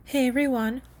Hey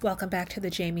everyone, welcome back to the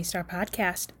Jamie Star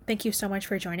Podcast. Thank you so much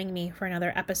for joining me for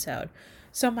another episode.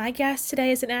 So my guest today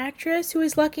is an actress who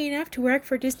is lucky enough to work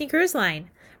for Disney Cruise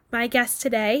Line. My guest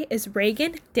today is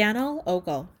Reagan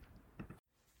Danel-Ogle.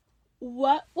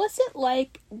 What was it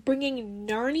like bringing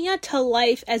Narnia to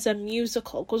life as a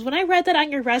musical? Because when I read that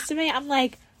on your resume, I'm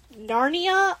like,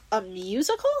 Narnia, a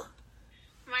musical? Oh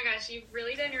my gosh, you've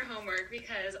really done your homework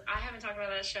because I haven't talked about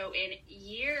that show in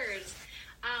years.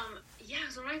 It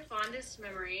was one of my fondest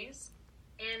memories,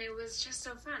 and it was just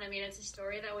so fun. I mean, it's a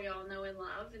story that we all know and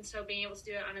love, and so being able to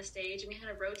do it on a stage, and we had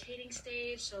a rotating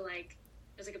stage, so like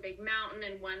there's like a big mountain,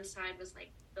 and one side was like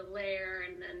the lair,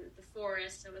 and then the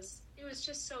forest. It was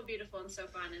just so beautiful and so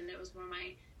fun, and it was one of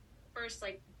my first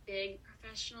like big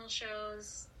professional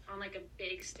shows on like a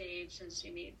big stage, and just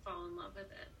made me fall in love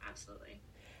with it. Absolutely.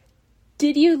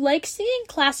 Did you like singing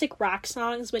classic rock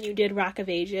songs when you did Rock of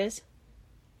Ages?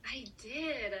 I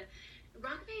did.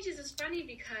 Rock of Ages is funny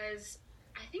because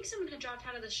I think someone had dropped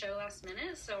out of the show last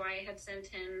minute, so I had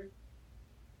sent in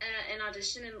an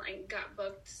audition and like got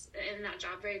booked in that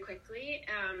job very quickly.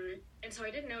 And so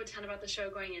I didn't know a ton about the show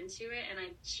going into it, and I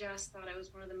just thought it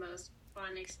was one of the most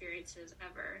fun experiences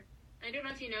ever. I don't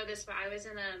know if you know this, but I was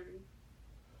in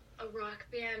a rock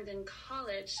band in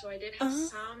college, so I did have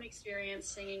some experience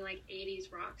singing like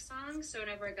 80s rock songs. So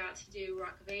whenever I got to do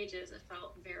Rock of Ages, it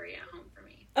felt very at home for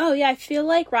me. Oh yeah, I feel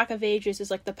like Rock of Ages is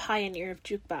like the pioneer of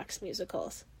jukebox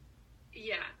musicals.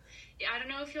 Yeah, I don't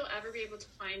know if you'll ever be able to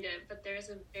find it, but there's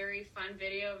a very fun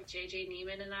video of JJ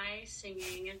Neiman and I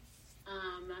singing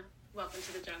Welcome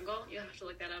to the Jungle. You'll have to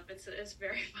look that up. It's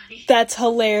very funny. That's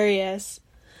hilarious.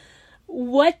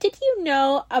 What did you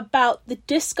know about the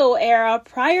disco era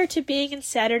prior to being in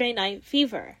Saturday Night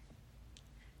Fever?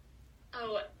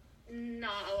 Oh,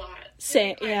 not a lot.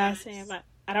 Same.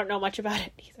 I don't know much about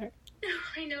it either.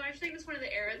 I know. I feel like it's one of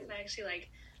the eras that I actually like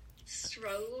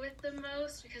struggle with the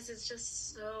most because it's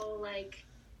just so like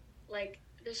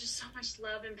there's just so much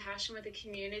love and passion with the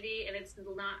community, and it's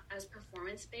not as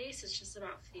performance based. It's just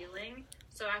about feeling.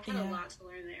 So I've had a lot to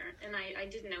learn there, and I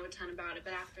didn't know a ton about it,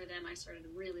 but after then I started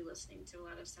really listening to a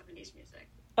lot of 70s music.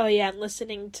 Oh yeah, and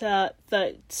listening to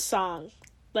the song,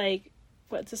 like,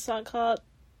 what's the song called?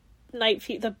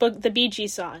 The Bee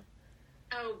Gees song.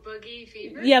 Oh, Boogie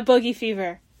Fever? Yeah, Boogie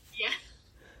Fever. Yeah.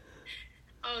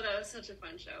 Oh, that was such a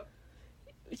fun show.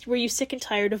 Were you sick and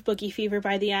tired of Boogie Fever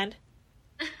by the end?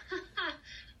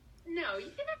 No, you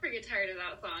can never get tired of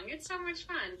that song. It's so much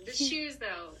fun. The shoes,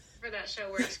 though, for that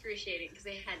show were excruciating because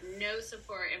they had no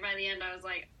support, and by the end I was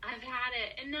like, I've had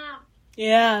it, enough.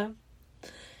 Yeah.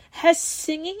 Has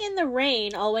Singing in the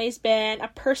Rain always been a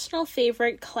personal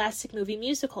favorite classic movie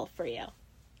musical for you?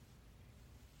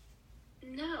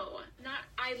 No, not.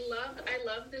 I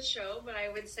love the show, but I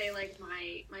would say like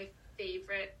my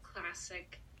favorite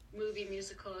classic movie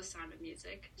musical is Sound of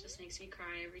Music. It just makes me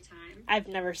cry every time. I've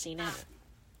never seen it.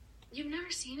 You've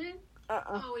never seen it?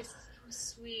 Oh, it's so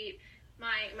sweet.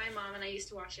 My mom and I used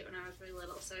to watch it when I was really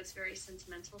little, so it's very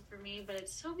sentimental for me, but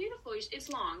it's so beautiful. It's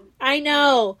long. I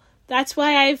know. That's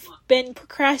why I've been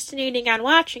procrastinating on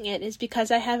watching it, is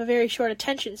because I have a very short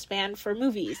attention span for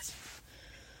movies.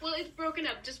 Well, it's broken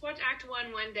up. Just watch Act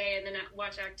 1 one day and then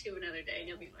watch Act 2 another day, and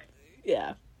you'll be fine.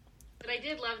 Yeah. But I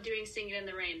did love doing Singing in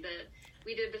the Rain.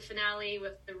 We did the finale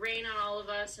with the rain on all of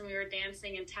us, and we were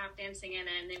dancing and tap dancing in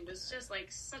it, and it was just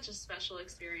like such a special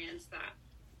experience that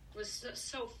was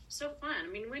so fun. I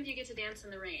mean, when do you get to dance in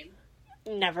the rain?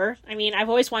 Never. I mean, I've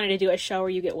always wanted to do a show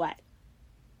where you get wet.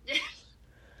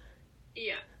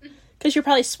 Yeah. Because you're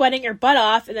probably sweating your butt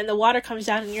off, and then the water comes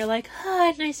down, and you're like,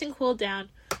 nice and cool down.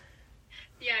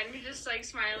 Yeah, and you're just like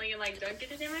smiling and like, don't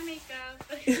get it in my makeup.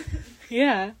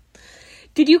 Yeah.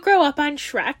 Did you grow up on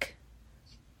Shrek?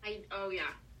 Oh yeah.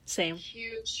 Same.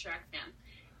 Huge Shrek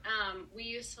fan. We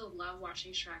used to love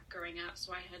watching Shrek growing up,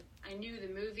 so I knew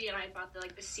the movie, and I bought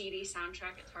the CD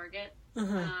soundtrack at Target.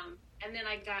 And then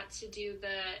I got to do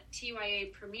the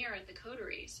TYA premiere at the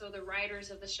Coterie. So the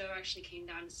writers of the show actually came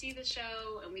down to see the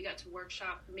show, and we got to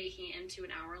workshop making it into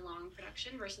an hour-long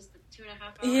production versus the 2.5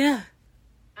 hours. Yeah.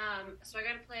 So I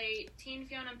got to play Teen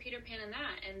Fiona and Peter Pan in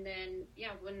that. And then,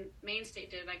 when Main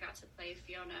State did, I got to play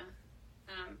Fiona.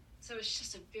 So it's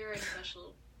just a very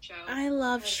special show. I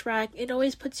love Shrek. It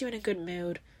always puts you in a good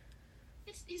mood.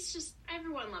 It's just,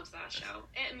 everyone loves that show.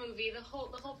 And movie, the whole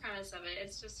premise of it,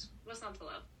 it's just, what's not to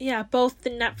love? Yeah, both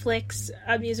the Netflix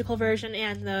musical version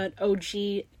and the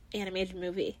OG animated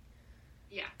movie.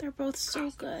 Yeah. They're both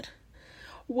so good.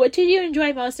 What did you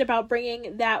enjoy most about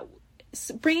bringing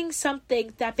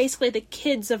something that basically the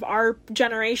kids of our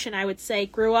generation, I would say,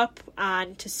 grew up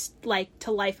on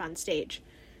to life on stage?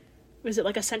 Was it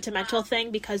like a sentimental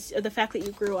thing because of the fact that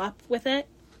you grew up with it?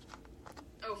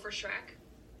 Oh, for Shrek?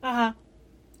 Uh-huh.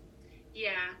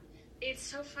 Yeah. It's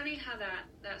so funny how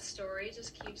that story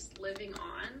just keeps living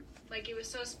on. Like, it was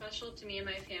so special to me and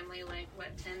my family, like,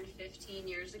 10, 15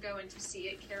 years ago, and to see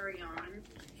it carry on.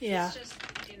 Yeah. It's just,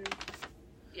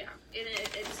 yeah.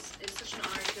 It's such an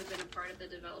honor to have been a part of the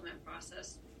development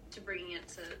process, to bringing it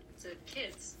to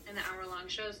kids and the hour-long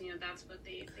shows. That's what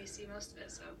they see most of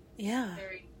it, so. Yeah.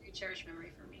 Very, very cherished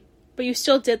memory for me. But you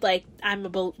still did, like, I'm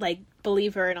a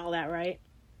believer and all that, right?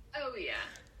 Oh, yeah.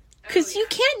 Because you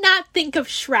can't not think of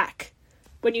Shrek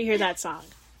when you hear that song.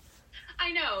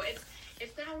 I know.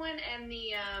 It's that one and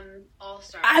the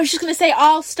All-Star. I was just going to say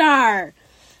All-Star.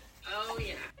 Oh,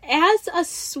 yeah. As a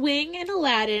swing in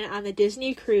Aladdin on the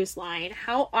Disney Cruise Line,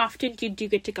 how often did you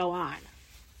get to go on?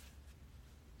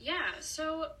 Yeah,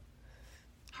 so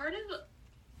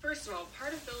first of all,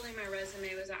 part of building my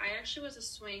resume was that I actually was a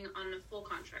swing on a full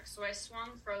contract. So I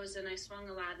swung Frozen, I swung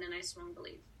Aladdin, and I swung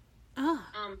Believe. Oh.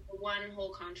 One whole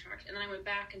contract. And then I went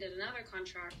back and did another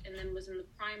contract and then was in the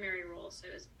primary role. So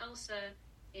it was Elsa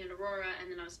and Aurora,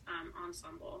 and then I was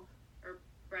ensemble, or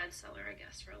bread seller, I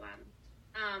guess, for Aladdin.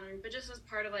 But just as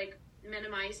part of, like,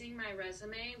 minimizing my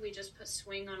resume, we just put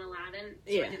swing on Aladdin,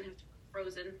 so I didn't have to put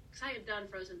Frozen, because I had done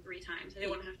Frozen 3 times. I didn't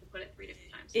want to have to put it 3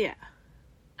 different times. Yeah.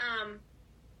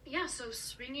 Yeah, so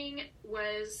swinging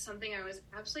was something I was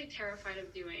absolutely terrified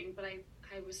of doing, but I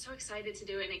was so excited to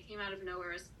do it, and it came out of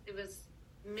nowhere. It was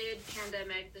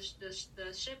mid-pandemic.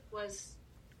 The ship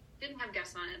didn't have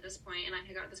guests on it at this point, and I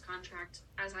had got this contract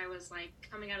as I was, like,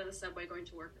 coming out of the subway going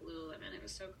to work at Lululemon. It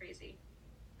was so crazy.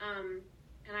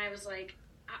 And I was like,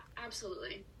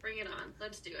 absolutely, bring it on.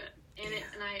 Let's do it.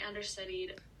 And I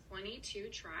understudied 22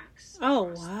 tracks.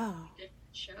 Oh, wow. Different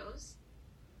shows.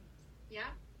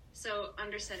 Yeah. So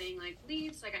understudying, like,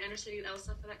 leads. Like, I understudied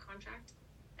Elsa for that contract.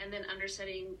 And then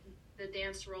understudying the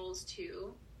dance roles,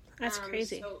 too. That's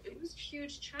crazy. So it was a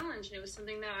huge challenge, and it was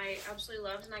something that I absolutely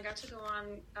loved, and I got to go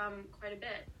on quite a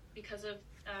bit. Because of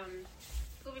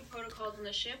COVID protocols on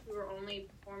the ship, we were only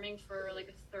performing for, like,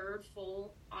 a third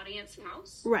full audience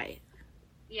house. Right.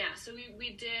 Yeah, so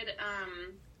we did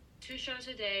 2 shows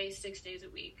a day, 6 days a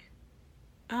week.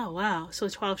 Oh, wow. So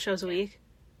 12 shows a week?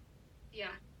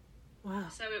 Yeah. Wow.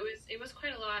 So it was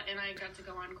quite a lot, and I got to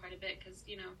go on quite a bit, because,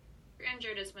 if you're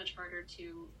injured, it's much harder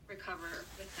to recover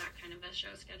with that kind of a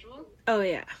show schedule. Oh,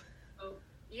 yeah. So,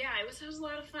 yeah, it was a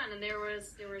lot of fun, and there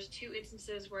was 2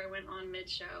 instances where I went on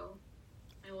mid-show.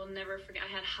 I will never forget.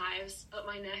 I had hives up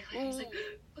my neck. Like, I was like,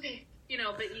 okay,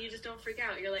 but you just don't freak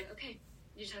out. You're like, okay,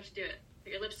 you just have to do it.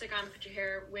 Put your lipstick on, put your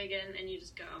hair, wig in, and you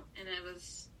just go. And it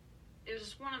was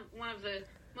just one of the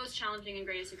most challenging and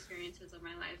greatest experiences of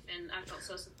my life, and I felt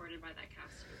so supported by that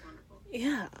cast. It was wonderful.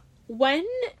 Yeah. When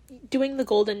doing the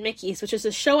Golden Mickeys, which is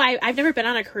a show I've never been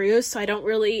on a cruise, so I don't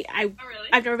really... Oh, really?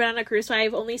 I've never been on a cruise, so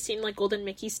I've only seen, like, Golden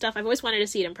Mickey stuff. I've always wanted to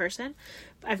see it in person.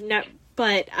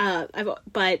 But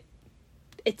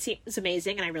it seems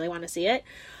amazing, and I really want to see it.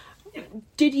 Yeah.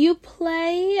 Did you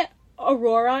play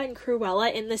Aurora and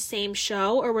Cruella in the same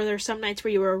show, or were there some nights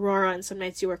where you were Aurora and some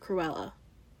nights you were Cruella?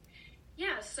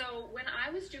 Yeah, so when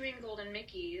I was doing Golden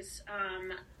Mickeys,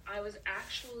 I was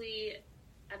actually...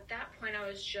 At that point, I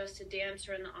was just a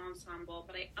dancer in the ensemble,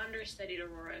 but I understudied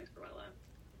Aurora and Cruella.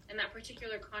 In that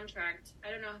particular contract,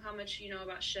 I don't know how much you know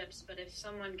about ships, but if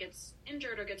someone gets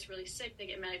injured or gets really sick, they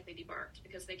get medically debarked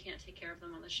because they can't take care of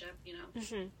them on the ship,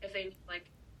 Mm-hmm. If they need, like,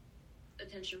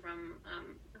 attention from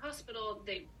the hospital,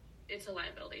 it's a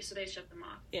liability, so they shut them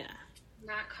off. Yeah. In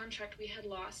that contract, we had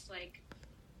lost, like,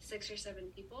 6 or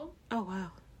 7 people. Oh,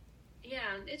 wow.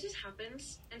 Yeah, it just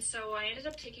happens. And so I ended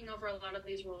up taking over a lot of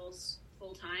these roles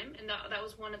full-time, and that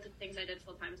was one of the things I did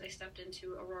full-time, is I stepped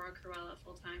into Aurora Cruella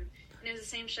full-time, and it was the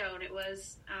same show, and it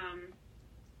was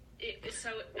so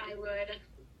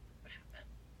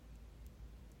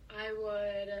I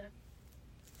would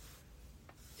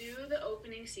do the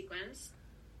opening sequence,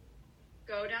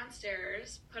 go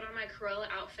downstairs, put on my Cruella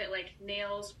outfit, like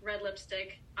nails, red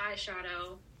lipstick,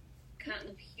 eyeshadow, cut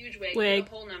a huge wig. The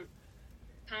whole number,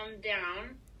 come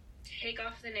down, take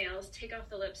off the nails, take off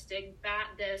the lipstick, bat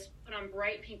this, put on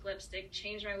bright pink lipstick,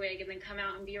 change my wig, and then come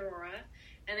out and be Aurora,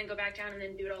 and then go back down and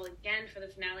then do it all again for the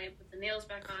finale. I put the nails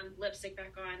back on, lipstick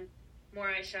back on, more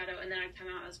eyeshadow, and then I'd come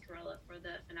out as Cruella for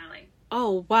the finale.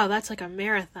 Oh, wow, that's like a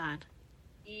marathon.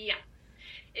 Yeah,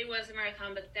 it was a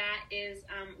marathon, but that is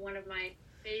one of my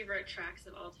favorite tracks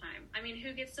of all time. I mean,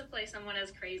 who gets to play someone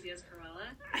as crazy as Cruella,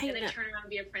 and then turn around and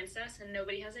be a princess, and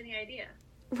nobody has any idea?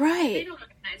 Right. They don't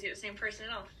recognize you the same person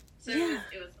at all. So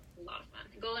it was a lot of fun.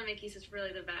 Golden Mickeys is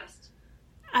really the best.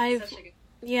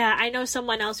 Yeah, I know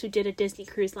someone else who did a Disney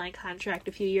Cruise Line contract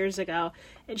a few years ago,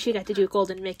 and she got to do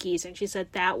Golden Mickey's, and she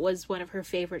said that was one of her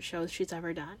favorite shows she's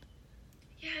ever done.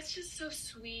 Yeah, it's just so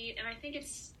sweet, and I think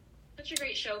it's such a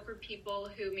great show for people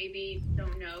who maybe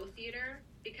don't know theater,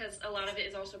 because a lot of it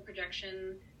is also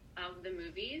projection of the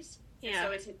movies. Yeah.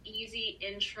 So it's an easy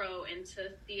intro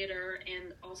into theater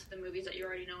and also the movies that you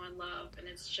already know and love, and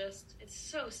it's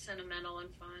so sentimental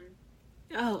and fun.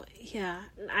 Oh, yeah.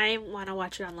 I want to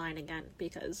watch it online again,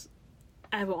 because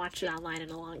I haven't watched it online in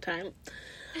a long time.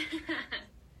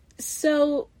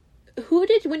 So,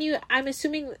 I'm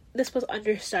assuming this was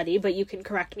understudy, but you can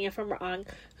correct me if I'm wrong,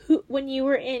 when you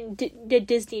were in did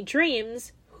Disney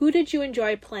Dreams, who did you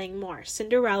enjoy playing more,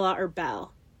 Cinderella or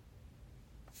Belle?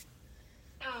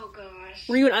 Oh, gosh.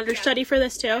 Were you an understudy for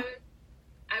this, too?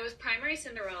 I was primary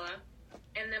Cinderella,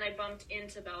 and then I bumped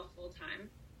into Belle full-time.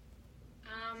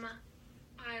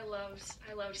 I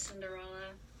loved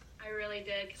Cinderella. I really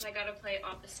did, because I got to play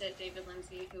opposite David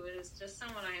Lindsay, who is just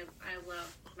someone I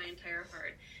love with my entire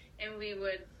heart. And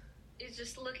it's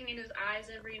just looking in his eyes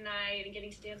every night and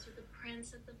getting to dance with the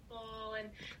prince at the ball. And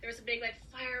there was a big,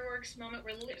 fireworks moment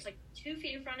where it was 2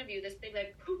 feet in front of you, this big,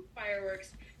 poof,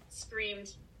 fireworks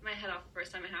screamed my head off the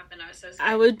first time it happened. I was so scared.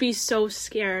 I would be so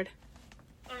scared.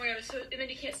 Oh my god, and then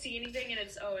you can't see anything, and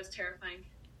it's terrifying.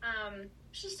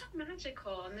 It's just so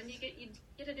magical, and then you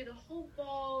get to do the whole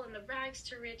ball and the rags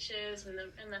to riches and the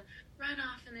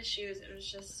runoff in the shoes. It was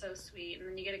just so sweet, and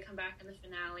then you get to come back in the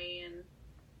finale, and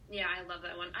yeah, I love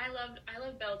that one. I love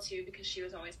Belle too, because she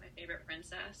was always my favorite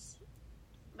princess.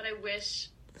 But I wish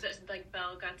that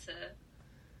Belle got to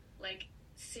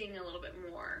sing a little bit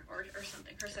more or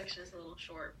something. Her section is a little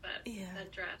short, but yeah.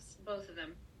 That dress, both of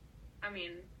them, I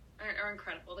mean, are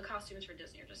incredible. The costumes for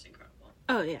Disney are just incredible.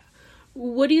 Oh yeah.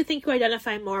 What do you think you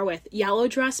identify more with, yellow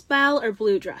dress Belle or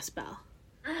blue dress Belle?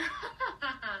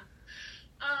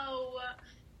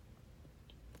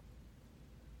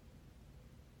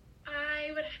 I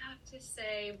would have to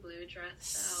say blue dress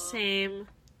Belle. Same.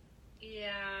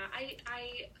 Yeah,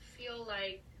 I feel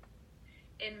like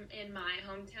in my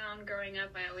hometown growing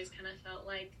up, I always kind of felt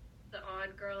like the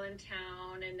odd girl in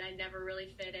town, and I never really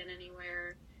fit in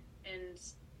anywhere. And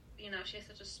she has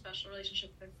such a special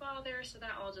relationship with her father, so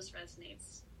that all just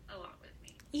resonates a lot with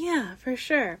me. Yeah, for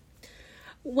sure.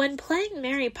 When playing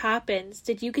Mary Poppins,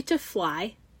 did you get to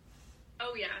fly?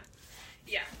 Oh, yeah.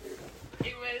 Yeah.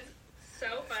 It was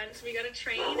so fun. So we got a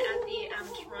train at the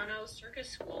Toronto Circus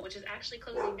School, which is actually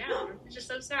closing down, which is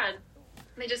so sad.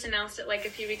 They just announced it a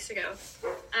few weeks ago.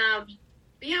 But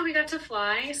yeah, we got to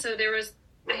fly. So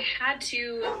I had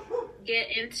to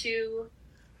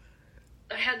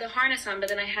I had the harness on, but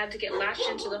then I had to get latched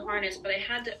into the harness, but I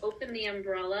had to open the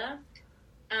umbrella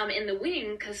in the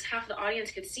wing because half the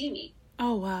audience could see me.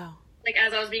 Oh, wow.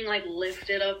 As I was being,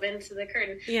 lifted up into the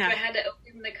curtain. Yeah. So I had to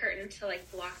open the curtain to,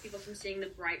 block people from seeing the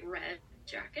bright red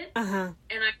jacket. Uh-huh.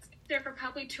 And I was there for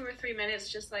probably 2 or 3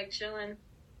 minutes just, chilling,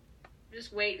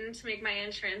 just waiting to make my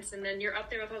entrance. And then you're up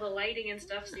there with all the lighting and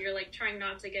stuff, so you're, trying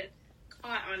not to get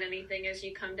caught on anything as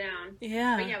you come down.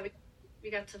 Yeah. But, yeah, we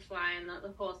got to fly, and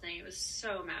the whole thing, it was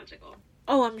so magical.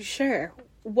 Oh, I'm sure.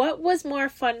 What was more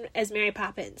fun as Mary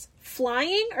Poppins?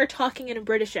 Flying or talking in a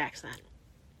British accent?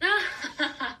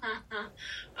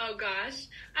 Oh, gosh.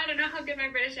 I don't know how good my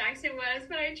British accent was,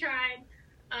 but I tried.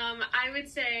 I would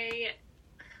say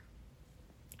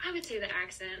the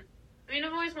accent. I mean,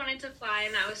 I've always wanted to fly,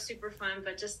 and that was super fun,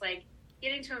 but just,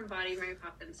 getting to embody Mary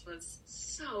Poppins was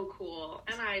so cool.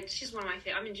 And she's one of my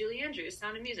favorite. I mean, Julie Andrews,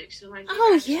 Sound of Music. She's one of my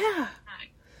favorite. Oh, yeah.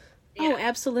 Oh,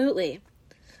 absolutely.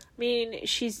 I mean,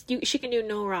 she can do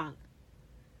no wrong.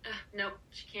 Nope,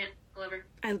 she can't. I love her.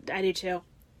 I do too.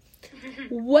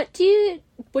 What did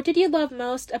you love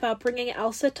most about bringing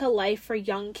Elsa to life for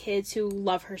young kids who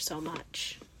love her so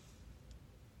much?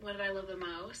 What did I love the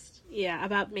most? Yeah,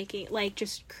 about making,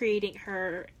 just creating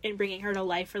her and bringing her to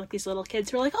life for, these little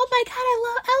kids who are like, oh my god, I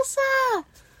love Elsa!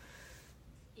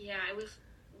 Yeah, it was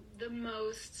the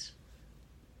most,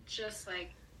 just, I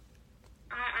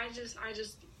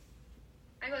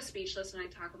go speechless when I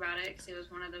talk about it, because it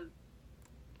was one of the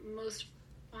most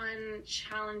fun,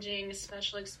 challenging,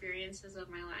 special experiences of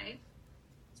my life.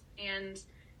 And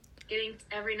getting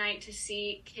every night to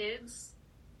see kids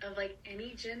of,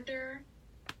 any gender,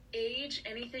 age,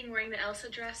 anything, wearing the Elsa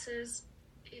dresses,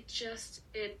 it just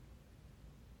changed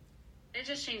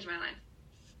my life.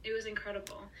 It was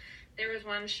incredible. There was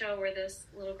one show where this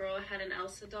little girl had an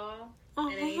Elsa doll,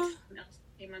 and anytime Elsa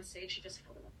came on stage, she just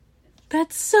held it up.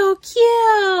 That's so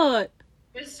cute!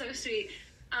 It was so sweet.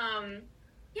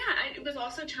 It was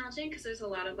also challenging because there's a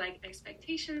lot of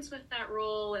expectations with that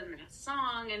role and that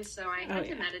song, and so I had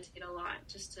to meditate a lot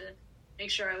just to make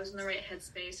sure I was in the right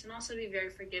headspace, and also be very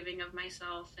forgiving of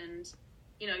myself. And,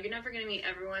 you know, you're never going to meet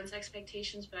everyone's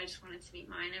expectations, but I just wanted to meet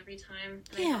mine every time.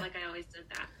 And I felt like I always did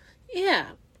that. Yeah.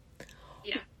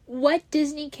 Yeah. What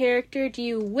Disney character do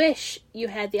you wish you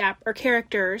had or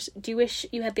characters do you wish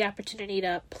you had the opportunity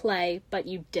to play, but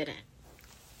you didn't?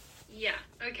 Yeah,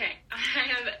 okay. I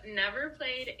have never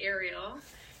played Ariel.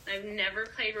 I've never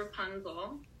played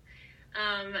Rapunzel.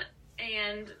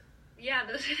 And yeah,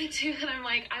 those are the two that I'm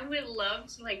like, I would love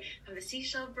to like have the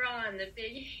seashell bra and the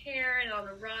big hair and on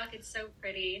the rock. It's so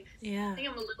pretty. Yeah. I think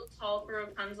I'm a little tall for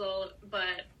Rapunzel,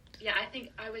 but yeah, I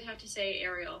think I would have to say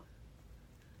Ariel.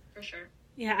 For sure.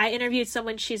 Yeah, I interviewed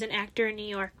someone, she's an actor in New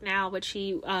York now, but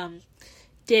she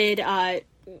did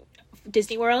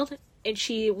Disney World, and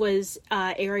she was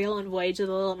Ariel in Voyage of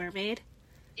the Little Mermaid.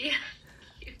 Yeah.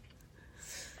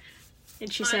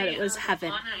 And she said it was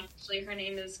heaven. Anna, actually, her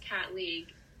name is Kat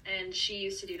League, and she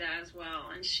used to do that as well,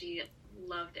 and she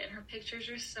loved it. Her pictures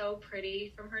are so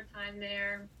pretty from her time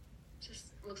there.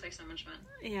 Just looks like so much fun.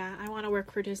 Yeah, I want to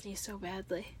work for Disney so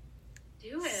badly.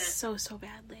 Do it. So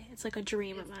badly. It's like a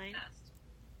dream of mine.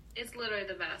 It's literally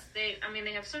the best. They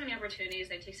have so many opportunities.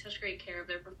 They take such great care of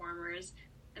their performers,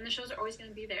 and the shows are always going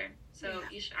to be there. So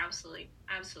you should absolutely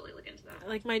look into that.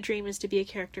 Like, my dream is to be a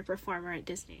character performer at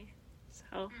Disney.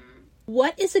 So,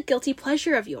 What is a guilty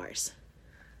pleasure of yours?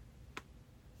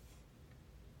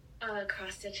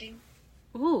 Cross stitching.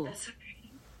 Ooh. That's so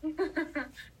great.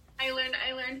 I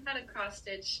learned how to cross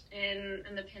stitch in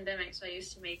the pandemic, so I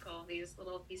used to make all these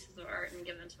little pieces of art and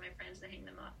give them to my friends to hang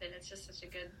them up, and it's just such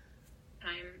a good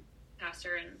time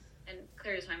passer and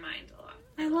clears my mind a lot.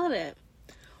 I love it.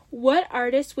 What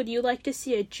artist would you like to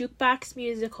see a jukebox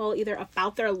musical either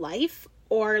about their life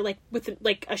or like with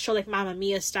like a show like Mamma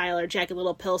Mia style or Jagged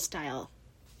Little Pill style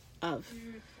of?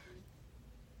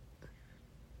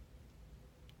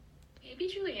 Maybe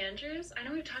Julie Andrews. I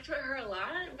know we've talked about her a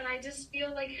lot, but I just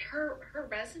feel like her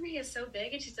resume is so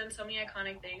big and she's done so many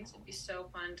iconic things. It'd be so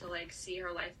fun to like see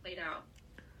her life played out.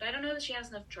 But I don't know that she has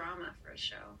enough drama for a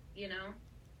show, you know?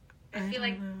 I feel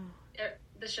like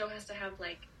the show has to have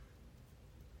like...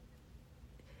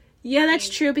 Yeah, that's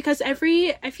true, because I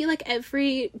feel like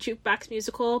every jukebox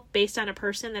musical based on a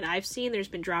person that I've seen, there's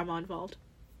been drama involved.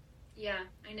 Yeah,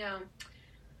 I know.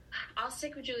 I'll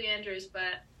stick with Julie Andrews,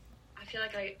 but I feel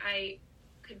like I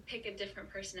could pick a different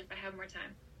person if I have more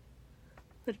time.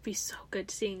 It'd be so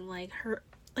good seeing like her,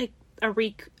 like a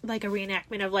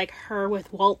reenactment of like her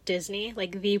with Walt Disney,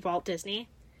 like the Walt Disney.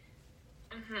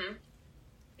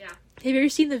 Yeah. Have you ever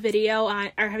seen the video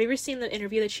or have you ever seen the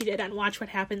interview that she did on Watch What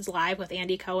Happens Live with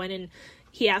Andy Cohen, and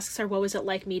he asks her what was it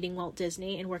like meeting Walt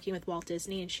Disney and working with Walt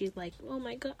Disney, and she's like, oh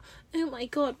my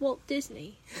god, Walt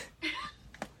Disney.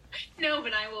 No,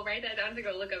 but I will write that down to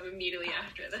go look up immediately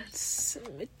after this.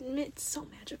 It's so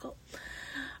magical.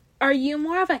 Are you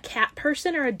more of a cat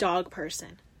person or a dog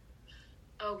person?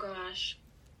 Oh gosh.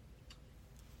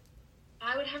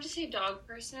 I would have to say dog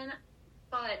person,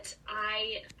 but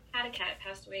I had a cat that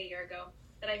passed away a year ago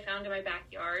that I found in my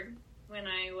backyard when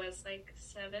I was like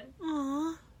 7.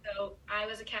 Aww. So I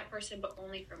was a cat person, but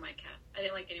only for my cat. I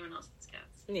didn't like anyone else's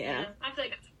cats. Yeah. I feel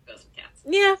like that's what goes with cats.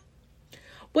 Yeah.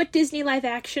 What Disney live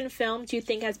action film do you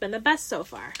think has been the best so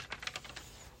far?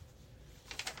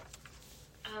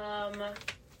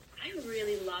 I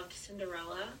really loved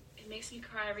Cinderella. It makes me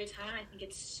cry every time. I think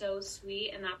it's so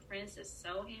sweet, and that prince is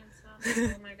so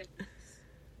handsome. Oh my goodness.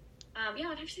 Yeah,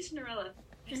 I'd have to say Cinderella.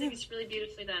 I just think it's really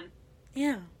beautifully done.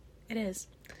 Yeah, it is.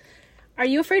 Are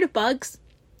you afraid of bugs?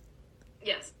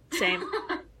 Yes. Same.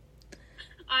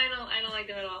 I don't like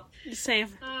them at all. Same.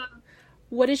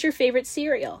 What is your favorite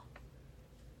cereal?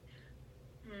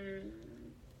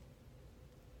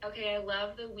 Okay, I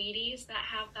love the Wheaties that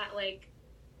have that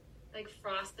the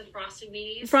frosted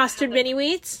Wheaties. Frosted mini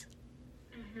wheats?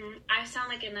 I sound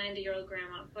like a 90-year-old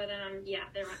grandma, but yeah,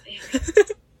 they're my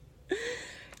favorite.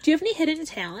 Do you have any hidden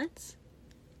talents?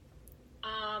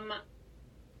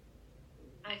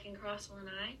 I can cross one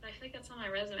eye. I feel like that's on my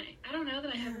resume. I don't know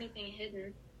that I have anything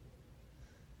hidden.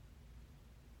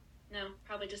 No,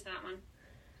 probably just that one.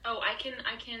 Oh, I can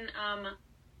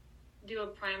do a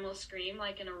primal scream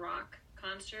like in a rock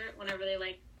concert whenever they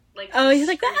like. Oh, he's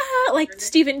like that, like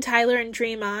Steven Tyler and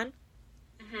Dream On.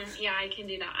 Yeah, I can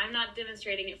do that. I'm not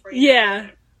demonstrating it for you. Yeah,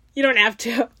 you don't have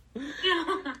to.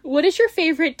 What is your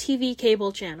favorite TV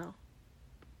cable channel?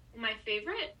 My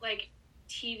favorite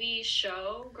TV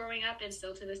show growing up and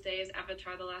still to this day is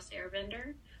Avatar: The Last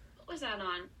Airbender. What was that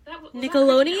on?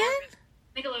 Nickelodeon?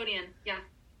 Nickelodeon, yeah.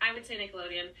 I would say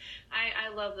Nickelodeon.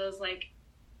 I love those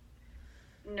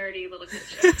nerdy little kid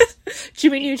shows.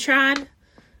 Jimmy Neutron.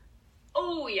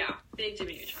 Oh yeah, big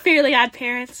Jimmy Neutron. Fairly Odd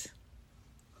Parents.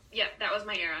 Yeah, that was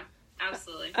my era.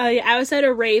 Absolutely. Yeah, I was at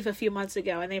a rave a few months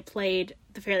ago, and they played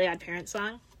the Fairly Odd Parents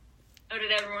song. Oh,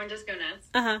 did everyone just go nuts?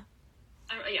 Uh-huh.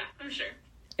 Yeah, I'm sure.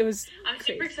 It was I'm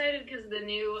crazy. super excited because the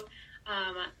new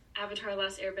Avatar: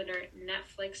 Last Airbender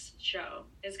Netflix show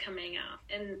is coming out.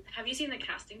 And have you seen the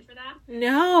casting for that?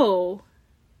 No.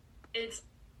 It's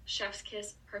chef's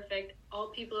kiss, perfect, all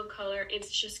people of color. It's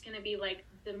just going to be like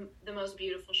the most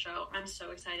beautiful show. I'm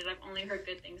so excited. I've only heard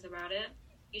good things about it.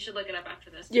 You should look it up after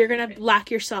this. You're going to lock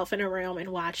yourself in a room and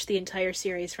watch the entire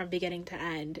series from beginning to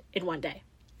end in one day.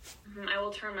 Mm-hmm. I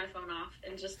will turn my phone off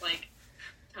and just like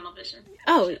tunnel vision.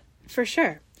 Oh, for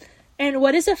sure. And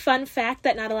what is a fun fact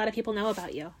that not a lot of people know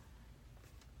about you?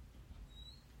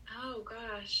 Oh,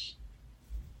 gosh.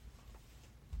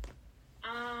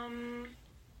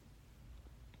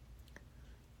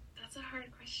 That's a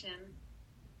hard question.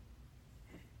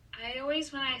 I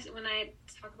always, when I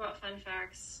talk about fun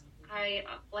facts,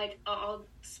 I'll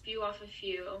spew off a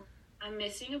few. I'm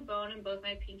missing a bone in both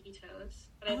my pinky toes,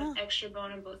 but I have an extra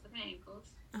bone in both of my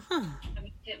ankles. Uh-huh.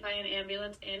 I'm hit by an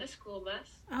ambulance and a school bus.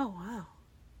 Oh, wow.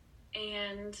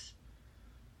 And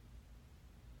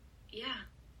yeah,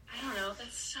 I don't know.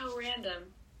 That's so random.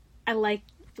 I like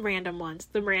random ones.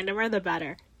 The randomer, the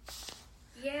better.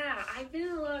 Yeah, I've been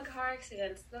in a lot of car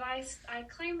accidents that I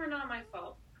claim are not my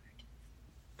fault.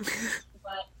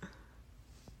 But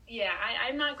yeah,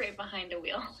 I'm not great behind a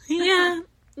wheel. Yeah,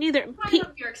 neither. I'm from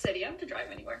New York City. I don't have to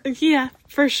drive anywhere. Yeah,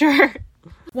 for sure.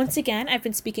 Once again, I've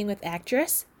been speaking with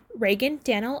actress Reagan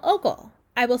Danel-Ogle.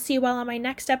 I will see you all on my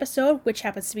next episode, which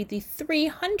happens to be the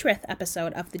 300th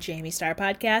episode of the Jamie Star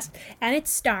podcast, and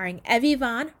it's starring Evie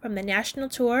Vaughn from the national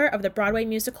tour of the Broadway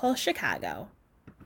musical Chicago.